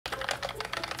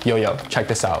Yo, check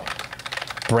this out.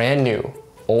 Brand new,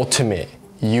 ultimate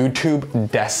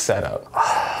YouTube desk setup.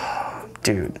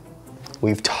 Dude,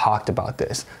 we've talked about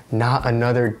this. Not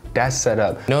another desk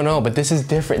setup. No, but this is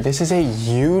different. This is a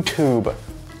YouTube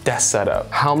desk setup.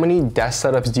 How many desk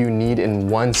setups do you need in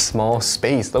one small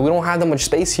space? Like, we don't have that much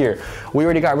space here. We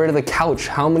already got rid of the couch.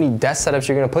 How many desk setups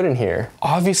you're gonna put in here?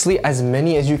 Obviously, as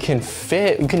many as you can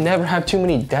fit. You can never have too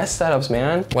many desk setups,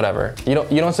 man. Whatever. You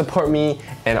don't support me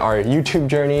and our YouTube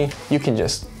journey. You can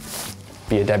just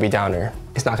be a Debbie Downer.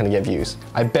 It's not gonna get views.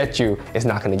 I bet you it's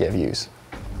not gonna get views.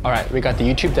 All right, we got the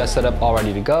YouTube desk setup all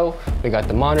ready to go. We got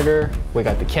the monitor, we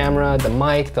got the camera, the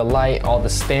mic, the light, all the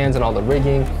stands and all the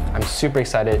rigging. I'm super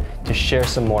excited to share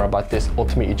some more about this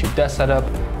ultimate YouTube desk setup.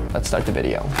 Let's start the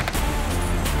video.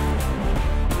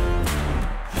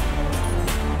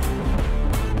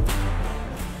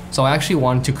 So I actually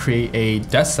wanted to create a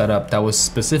desk setup that was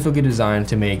specifically designed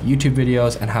to make YouTube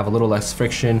videos and have a little less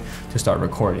friction to start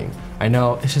recording. I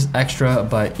know it's just extra,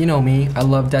 but you know me, I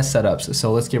love desk setups,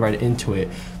 so let's get right into it.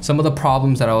 Some of the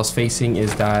problems that I was facing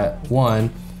is that, one,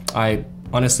 I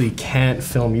honestly can't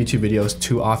film YouTube videos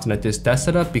too often at this desk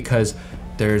setup because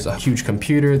there's a huge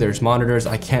computer, there's monitors,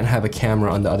 I can't have a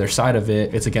camera on the other side of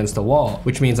it, it's against the wall,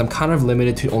 which means I'm kind of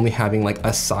limited to only having like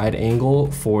a side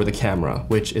angle for the camera,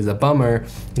 which is a bummer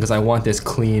because I want this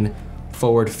clean,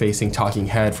 forward-facing talking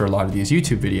head for a lot of these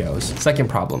YouTube videos. Second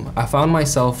problem, I found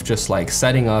myself just like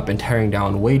setting up and tearing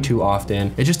down way too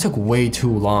often. It just took way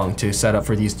too long to set up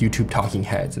for these YouTube talking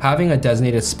heads. Having a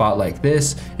designated spot like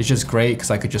this is just great because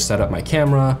I could just set up my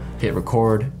camera, hit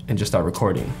record, and just start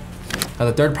recording. Now,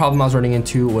 the third problem I was running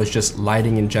into was just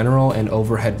lighting in general and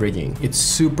overhead rigging. It's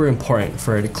super important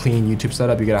for a clean YouTube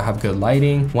setup. You gotta have good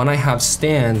lighting. When I have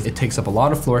stands, it takes up a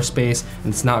lot of floor space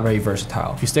and it's not very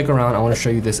versatile. If you stick around, I wanna show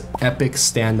you this epic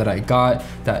stand that I got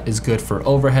that is good for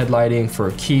overhead lighting, for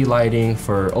key lighting,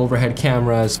 for overhead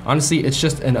cameras. Honestly, it's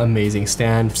just an amazing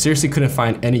stand. Seriously couldn't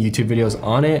find any YouTube videos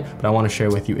on it, but I wanna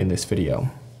share with you in this video.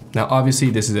 Now,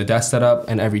 obviously this is a desk setup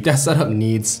and every desk setup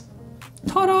needs,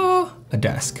 ta-da, a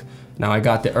desk. Now I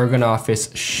got the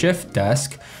Ergonomix Shift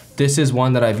Desk. This is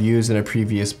one that I've used in a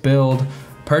previous build.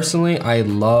 Personally, I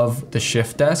love the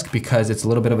Shift Desk because it's a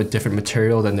little bit of a different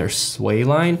material than their Sway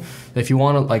line. If you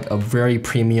want like a very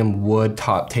premium wood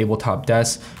tabletop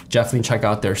desk, definitely check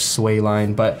out their Sway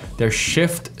line, but their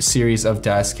Shift series of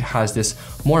desk has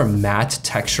this more matte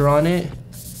texture on it.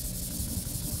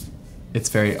 It's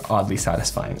very oddly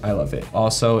satisfying, I love it.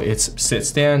 Also, it's sit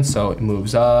stand, so it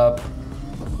moves up.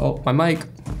 Oh, my mic.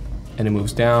 And it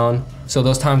moves down. So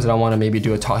those times that I wanna maybe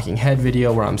do a talking head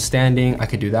video where I'm standing, I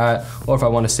could do that. Or if I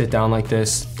wanna sit down like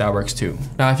this, that works too.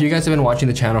 Now, if you guys have been watching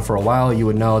the channel for a while, you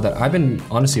would know that I've been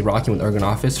honestly rocking with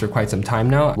Ergonomix for quite some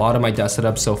time now. A lot of my desk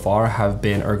setups so far have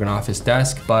been Ergonomix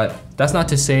desk, but that's not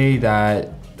to say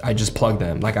that I just plug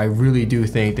them. Like, I really do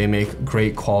think they make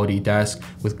great quality desks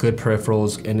with good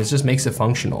peripherals, and it just makes it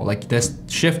functional. Like this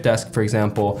Shift Desk, for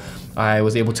example, I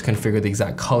was able to configure the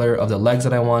exact color of the legs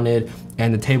that I wanted,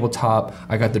 and the tabletop,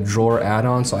 I got the drawer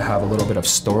add-on, so I have a little bit of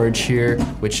storage here,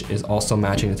 which is also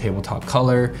matching the tabletop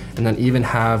color, and then even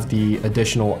have the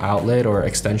additional outlet or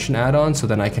extension add-on, so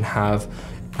then I can have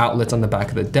outlets on the back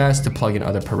of the desk to plug in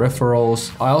other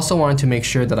peripherals. I also wanted to make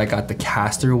sure that I got the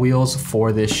caster wheels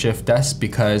for this Shift Desk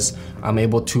because I'm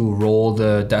able to roll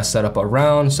the desk setup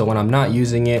around, so when I'm not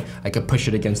using it, I could push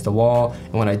it against the wall,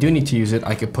 and when I do need to use it,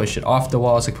 I could push it off the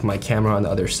wall, so I could put my camera on the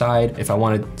other side. If I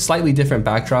want a slightly different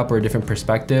backdrop or a different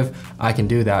perspective, I can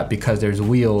do that because there's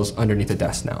wheels underneath the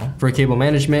desk now. For cable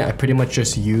management, I pretty much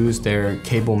just use their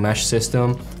cable mesh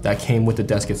system that came with the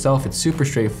desk itself. It's super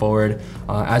straightforward.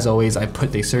 As always, I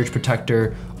put the surge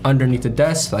protector underneath the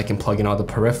desk so I can plug in all the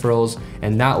peripherals,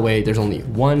 and that way there's only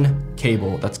one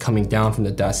cable that's coming down from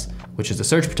the desk, which is the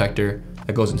surge protector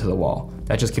that goes into the wall.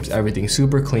 That just keeps everything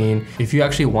super clean. If you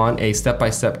actually want a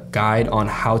step-by-step guide on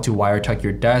how to wire tuck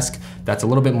your desk that's a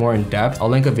little bit more in depth, I'll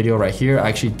link a video right here. I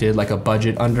actually did like a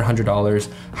budget under $100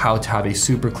 how to have a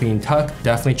super clean tuck.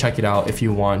 Definitely check it out if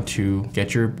you want to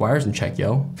get your wires in check,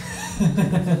 yo.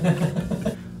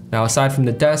 Now, aside from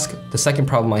the desk, the second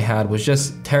problem I had was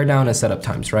just tear down and setup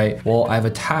times, right? Well, I've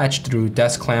attached through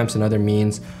desk clamps and other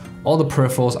means all the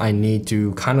peripherals I need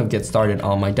to kind of get started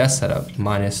on my desk setup,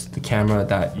 minus the camera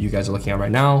that you guys are looking at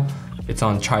right now. It's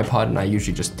on tripod and I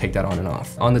usually just take that on and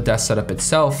off. On the desk setup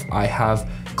itself, I have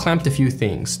clamped a few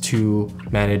things to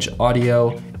manage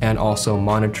audio and also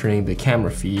monitoring the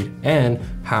camera feed and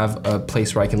have a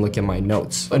place where I can look at my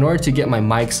notes. In order to get my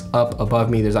mics up above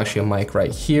me, there's actually a mic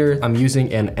right here. I'm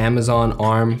using an Amazon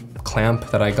arm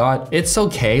clamp that I got. It's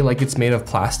okay, like it's made of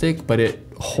plastic, but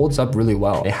it holds up really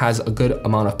well. It has a good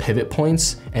amount of pivot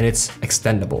points and it's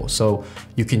extendable. So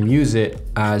you can use it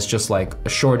as just like a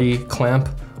shorty clamp,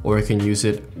 or you can use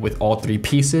it with all 3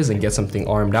 pieces and get something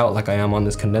armed out like I am on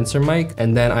this condenser mic.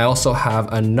 And then I also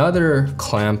have another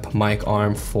clamp mic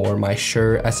arm for my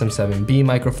Shure SM7B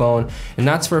microphone. And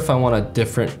that's for if I want a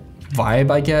different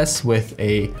vibe, I guess, with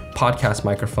a podcast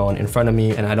microphone in front of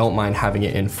me, and I don't mind having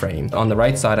it in frame. On the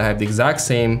right side, I have the exact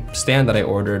same stand that I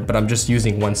ordered, but I'm just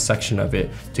using one section of it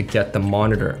to get the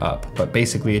monitor up. But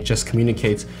basically it just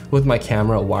communicates with my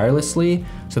camera wirelessly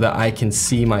so that I can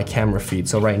see my camera feed.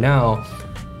 So right now,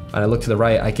 when I look to the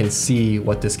right, I can see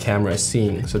what this camera is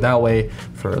seeing. So that way,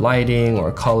 for lighting or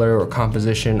color or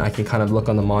composition, I can kind of look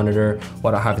on the monitor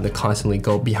without having to constantly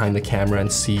go behind the camera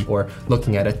and see, or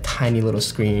looking at a tiny little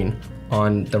screen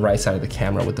on the right side of the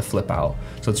camera with the flip out.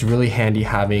 So it's really handy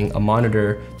having a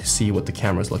monitor to see what the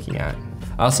camera is looking at.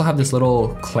 I also have this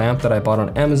little clamp that I bought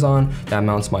on Amazon that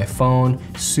mounts my phone,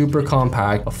 super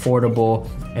compact, affordable,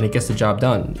 and it gets the job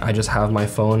done. I just have my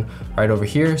phone right over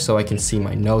here so I can see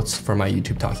my notes for my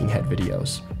YouTube talking head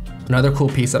videos. Another cool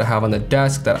piece that I have on the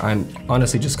desk that I'm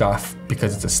honestly just got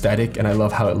because it's aesthetic and I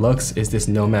love how it looks is this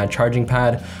Nomad charging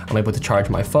pad. I'm able to charge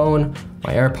my phone,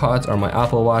 my AirPods, or my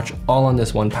Apple Watch all on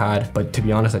this one pad, but to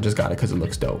be honest, I just got it because it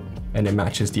looks dope and it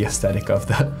matches the aesthetic of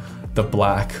the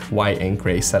black, white, and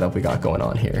gray setup we got going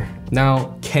on here.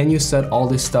 Now, can you set all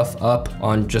this stuff up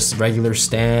on just regular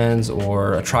stands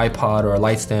or a tripod or a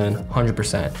light stand?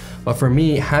 100%. But for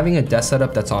me, having a desk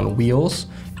setup that's on wheels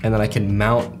and that I can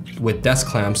mount with desk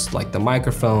clamps like the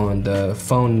microphone, the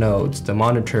phone nodes, the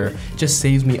monitor, just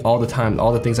saves me all the time,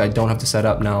 all the things I don't have to set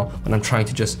up now when I'm trying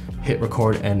to just hit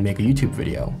record and make a YouTube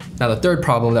video. Now the third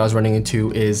problem that I was running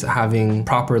into is having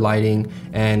proper lighting,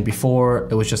 and before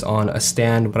it was just on a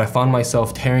stand, but I found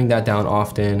myself tearing that down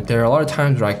often. There are a lot of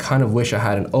times where I kind of wish I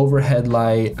had an overhead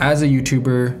light. As a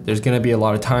YouTuber, there's gonna be a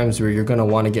lot of times where you're gonna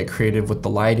wanna get creative with the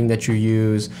lighting that you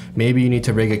use. Maybe you need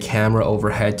to rig a camera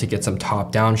overhead to get some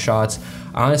top-down shots.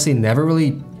 I honestly never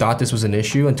really thought this was an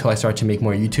issue until I started to make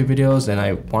more YouTube videos and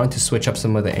I wanted to switch up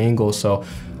some of the angles, so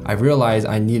I realized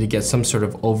I need to get some sort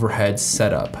of overhead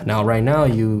setup. Now right now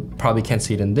you probably can't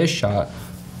see it in this shot,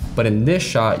 but in this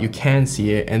shot you can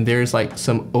see it, and there's like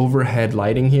some overhead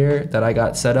lighting here that I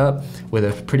got set up with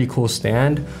a pretty cool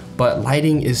stand. But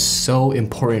lighting is so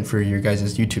important for your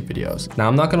guys' YouTube videos. Now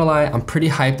I'm not gonna lie, I'm pretty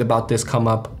hyped about this come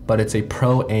up, but it's a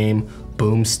Pro Aim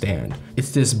boom stand.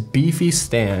 It's this beefy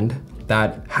stand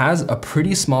that has a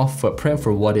pretty small footprint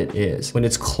for what it is. When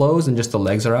it's closed and just the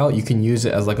legs are out, you can use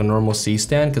it as like a normal C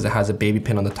stand because it has a baby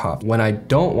pin on the top. When I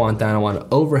don't want that, I want an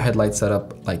overhead light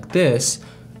setup like this,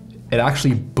 it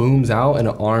actually booms out and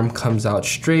an arm comes out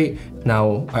straight.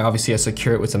 Now, I obviously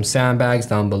secure it with some sandbags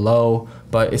down below,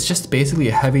 but it's just basically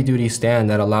a heavy duty stand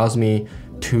that allows me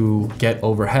to get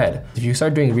overhead. If you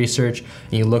start doing research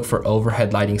and you look for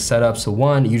overhead lighting setups, so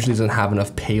one, it usually doesn't have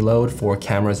enough payload for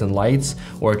cameras and lights,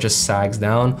 or it just sags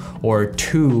down, or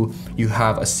two, you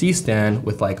have a C-stand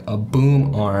with like a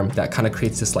boom arm that kind of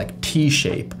creates this like T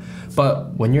shape.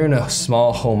 But when you're in a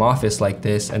small home office like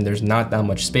this and there's not that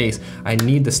much space, I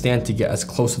need the stand to get as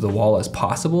close to the wall as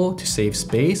possible to save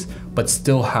space, but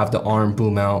still have the arm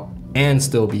boom out and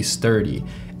still be sturdy.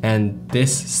 And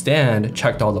this stand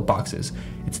checked all the boxes.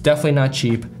 It's definitely not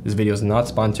cheap. This video is not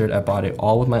sponsored. I bought it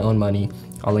all with my own money.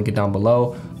 I'll link it down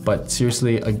below, but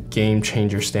seriously a game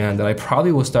changer stand that I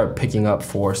probably will start picking up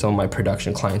for some of my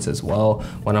production clients as well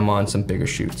when I'm on some bigger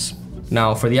shoots.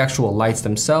 Now for the actual lights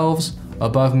themselves,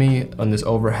 above me on this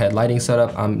overhead lighting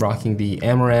setup, I'm rocking the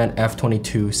Amaran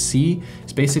F22C.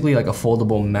 It's basically like a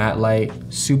foldable matte light,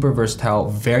 super versatile,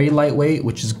 very lightweight,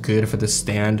 which is good for the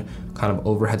stand kind of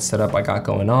overhead setup I got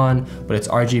going on, but it's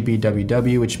RGB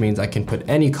WW, which means I can put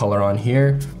any color on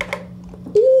here.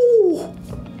 Ooh,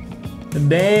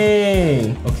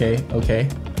 dang. Okay.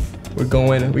 We're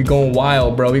going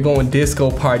wild, bro. We're going disco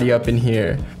party up in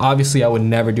here. Obviously, I would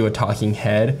never do a talking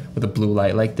head with a blue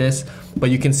light like this,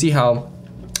 but you can see how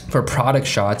for product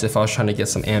shots, if I was trying to get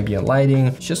some ambient lighting,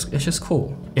 it's just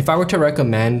cool. If I were to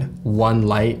recommend one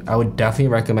light, I would definitely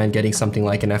recommend getting something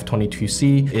like an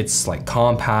F22C. It's like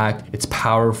compact, it's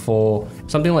powerful.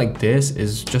 Something like this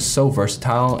is just so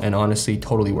versatile and honestly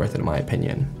totally worth it in my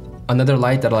opinion. Another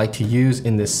light that I like to use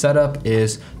in this setup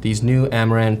is these new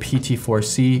Amaran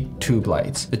PT4C tube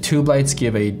lights. The tube lights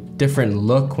give a different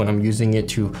look when I'm using it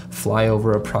to fly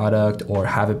over a product or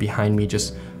have it behind me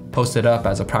just post it up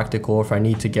as a practical. If I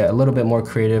need to get a little bit more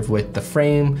creative with the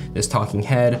frame, this talking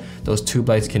head, those tube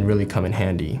lights can really come in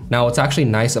handy. Now what's actually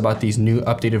nice about these new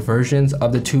updated versions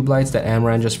of the tube lights that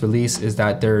Amaran just released is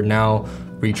that they're now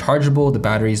rechargeable. The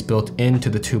battery is built into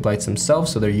the tube lights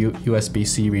themselves, so they're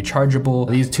USB-C rechargeable.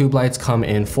 These tube lights come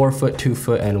in 4 foot, 2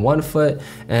 foot, and 1 foot.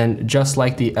 And just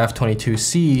like the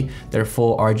F22C, they're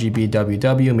full RGB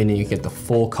WW, meaning you get the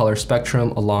full color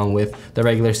spectrum along with the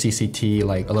regular CCT,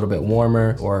 like a little bit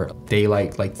warmer or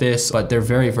daylight like this, but they're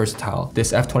very versatile.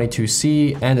 This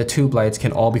F22C and the tube lights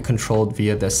can all be controlled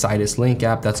via the Sidus Link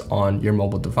app that's on your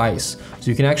mobile device.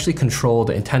 So you can actually control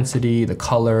the intensity, the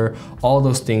color, all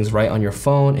those things right on your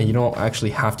phone, and you don't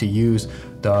actually have to use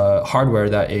the hardware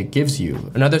that it gives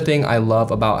you. Another thing I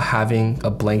love about having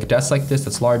a blank desk like this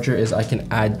that's larger is I can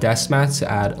add desk mats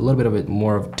to add a little bit of it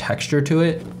more of texture to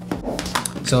it.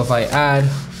 So if I add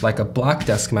like a black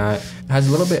desk mat, it has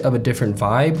a little bit of a different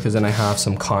vibe because then I have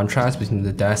some contrast between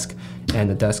the desk and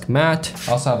the desk mat.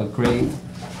 I also have a gray,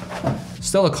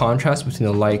 still a contrast between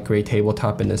the light gray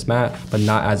tabletop and this mat, but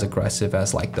not as aggressive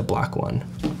as like the black one.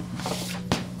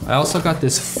 I also got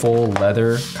this full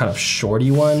leather kind of shorty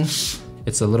one.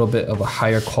 It's a little bit of a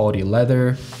higher quality leather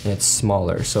and it's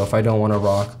smaller. So if I don't want to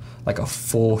rock like a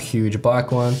full huge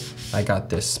black one, I got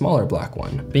this smaller black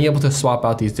one. Being able to swap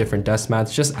out these different desk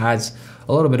mats just adds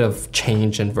a little bit of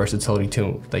change and versatility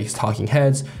to these talking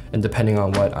heads, and depending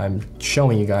on what I'm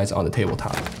showing you guys on the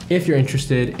tabletop. If you're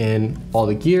interested in all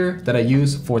the gear that I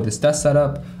use for this desk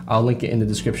setup, I'll link it in the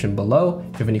description below.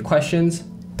 If you have any questions,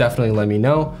 definitely let me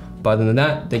know. But other than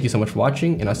that, thank you so much for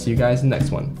watching, and I'll see you guys in the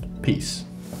next one. Peace.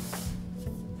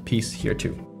 Peace here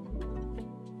too.